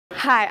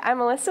Hi, I'm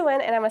Melissa Nguyen,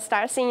 and I'm a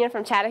star senior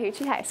from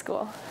Chattahoochee High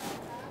School.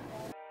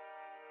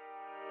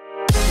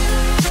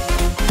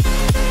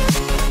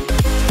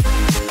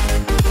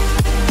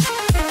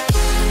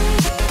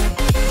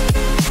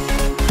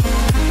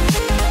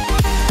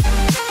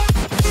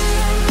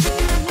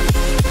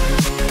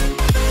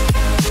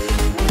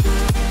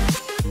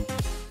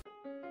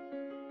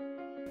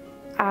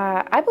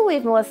 I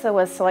believe Melissa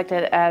was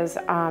selected as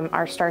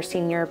our star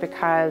senior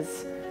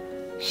because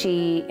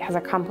she has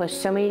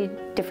accomplished so many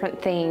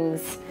different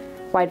things,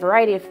 wide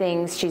variety of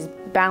things. She's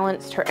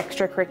balanced her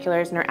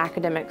extracurriculars and her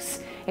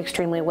academics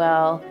extremely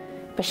well,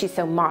 but she's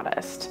so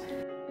modest.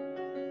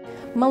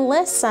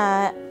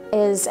 Melissa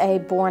is a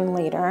born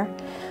leader.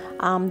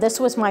 This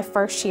was my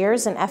first year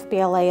as an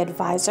FBLA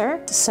advisor,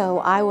 so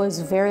I was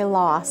very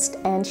lost,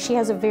 and she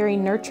has a very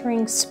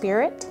nurturing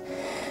spirit.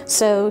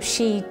 So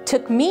she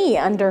took me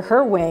under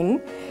her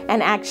wing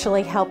and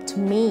actually helped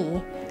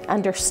me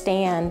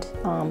understand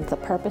the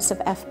purpose of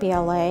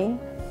FBLA,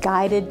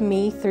 guided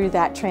me through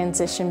that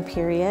transition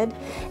period,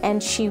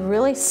 and she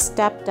really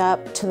stepped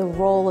up to the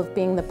role of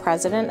being the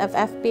president of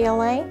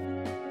FBLA.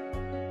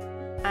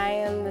 I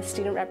am the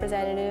student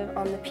representative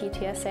on the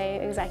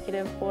PTSA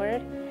Executive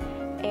Board,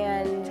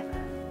 and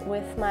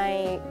with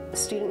my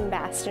student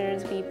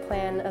ambassadors, we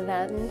plan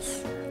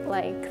events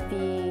like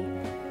the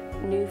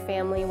New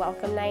Family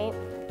Welcome Night,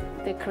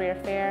 the Career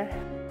Fair.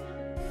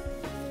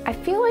 I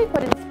feel like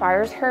what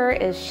inspires her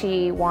is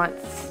she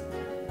wants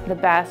the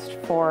best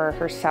for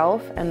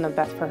herself and the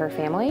best for her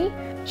family.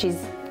 She's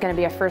going to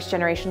be a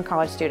first-generation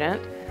college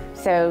student,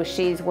 so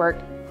she's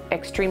worked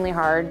extremely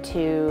hard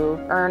to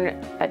earn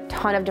a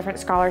ton of different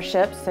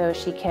scholarships so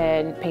she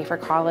can pay for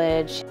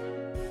college.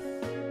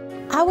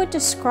 I would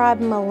describe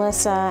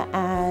Melissa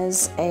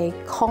as a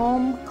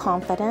calm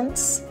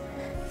confidence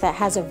that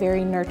has a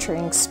very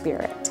nurturing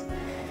spirit.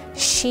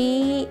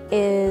 She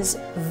is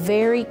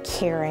very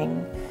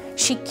caring.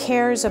 She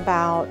cares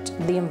about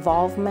the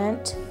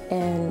involvement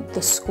in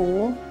the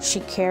school. She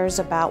cares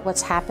about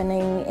what's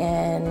happening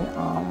in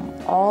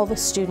all the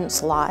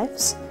students'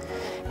 lives.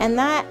 And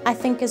that, I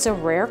think, is a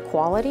rare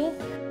quality.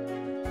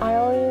 I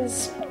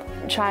always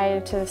try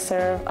to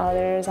serve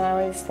others. I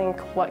always think,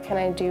 what can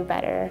I do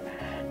better?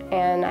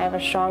 And I have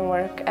a strong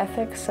work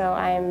ethic, so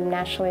I'm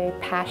naturally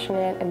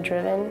passionate and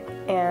driven.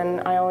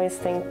 And I always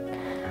think,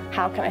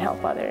 how can I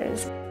help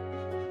others?